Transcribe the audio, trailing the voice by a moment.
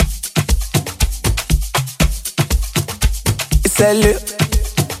L.A.X.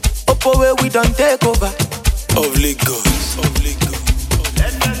 Oppo where we don't take over. Of Lagos, of Lagos.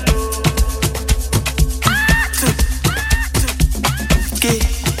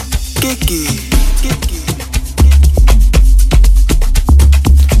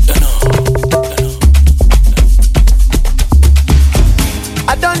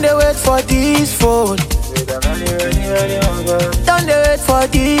 I don't wait for this phone. Don't wait for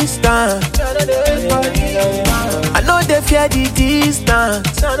this time. I know they fear the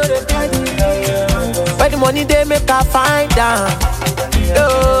distance. Where the money they make I find down.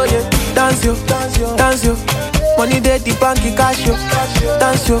 Oh yeah, dance yo, dance yo. Money they the bank cash yo.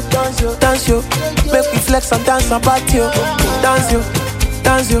 Dance yo, dance yo. Make me flex and dance and party yo. Dance yo,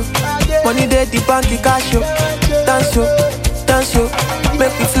 dance yo. Money they the bank cash yo. Dance yo, dance yo.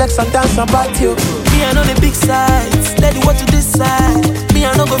 Make me flex and dance and party yo. Me I know the big sides, let the world to decide. Me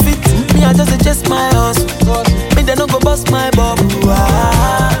I no go fit, me I just adjust my hustle. Me they no go bust my bubble.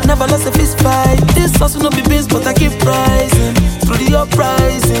 Never lost a fist fight. This hustle no be beans, but I keep rising through the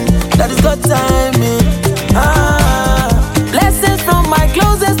uprising. That is God timing. Blessings from my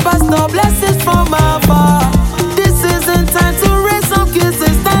closest pastor, blessings from my far. This isn't time to raise some kids,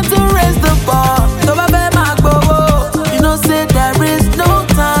 it's time to raise the bar. So baby, my go, you know say there is no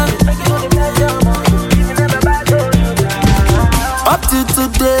time. Up to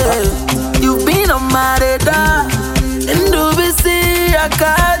today, you've been on my radar. And do we see I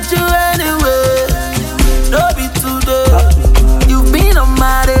got you anyway? No be today, you've been on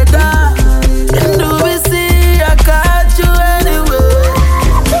my radar. And do we see I got you anyway?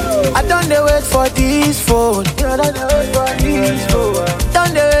 I don't wait for this phone.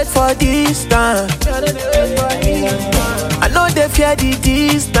 Don't wait for this time. I know they fear the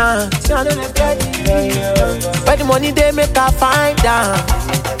distance. Where the money they make I find down.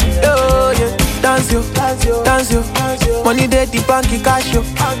 Oh yeah, dance yo, dance yo. Money they the bank cash yo.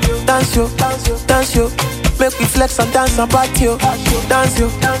 Dance yo, dance yo. Make me flex and dance and party yo. Dance yo,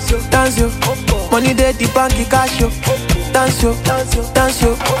 dance yo. Money they the bank cash yo. Dance yo, dance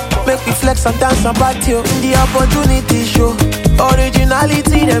yo. Make me flex and dance and party yo. The opportunity show,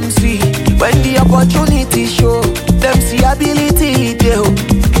 originality them see. When the opportunity show, them see ability they.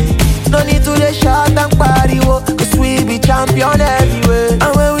 No need to they shout and party wo, cause we be champion everywhere.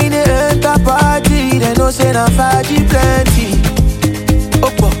 And when we dey enter party, they know say na faji plenty.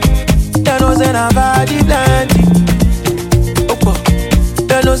 Oppo, they know say na faji plenty. Oppo,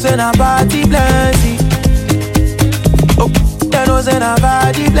 they know say na party plenty. Oppo, they know say na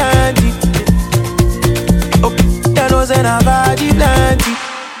faji plenty. Oppo, they know say na faji plenty.